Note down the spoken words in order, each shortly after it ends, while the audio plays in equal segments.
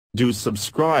Do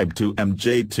subscribe to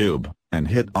MJTube and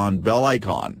hit on bell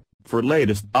icon for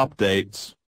latest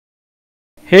updates.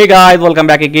 Hey guys, welcome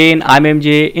back again. I'm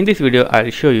MJ. In this video I'll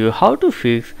show you how to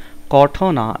fix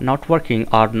Cortana not working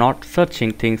or not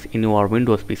searching things in your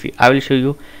Windows PC. I will show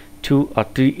you 2 or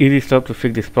 3 easy steps to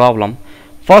fix this problem.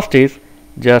 First is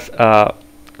just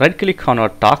right click on your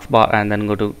taskbar and then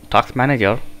go to Task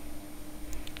Manager.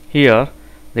 Here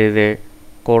there is a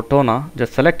Cortana,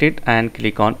 just select it and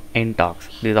click on End Tasks.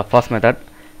 This is the first method,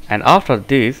 and after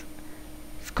this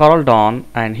scroll down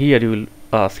and here you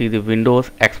will see the Windows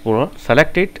Explorer.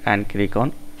 Select it and click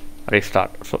on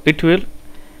Restart. So it will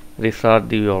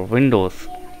restart your Windows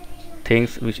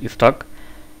things which is stuck.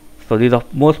 So this is the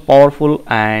most powerful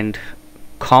and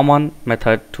common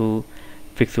method to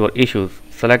fix your issues.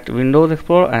 Select Windows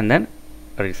Explorer and then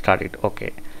restart it.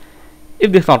 Okay,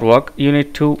 if this not work, you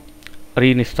need to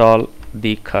reinstall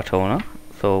the Cortana.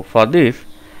 So for this,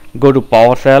 go to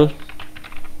PowerShell,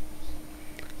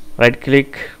 right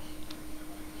click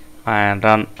and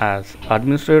run as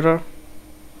administrator.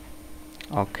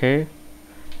 Okay,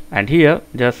 and here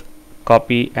just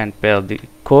copy and paste the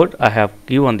code. I have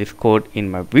given this code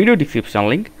in my video description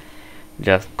link.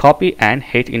 Just copy and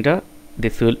hit enter.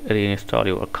 This will reinstall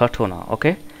your Cortana.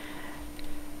 Okay,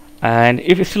 and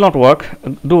if it still not work,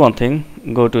 do one thing,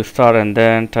 go to start and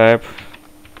then type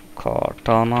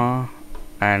Cortana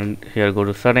and here go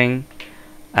to setting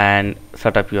and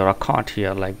set up your account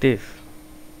here like this.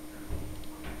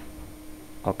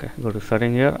 Okay, go to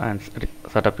setting here and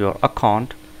set up your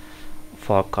account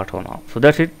for Cortana. So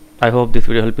that's it. I hope this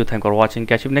video helped you. Thank you for watching.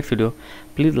 Catch you next video.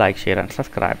 Please like, share and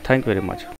subscribe. Thank you very much.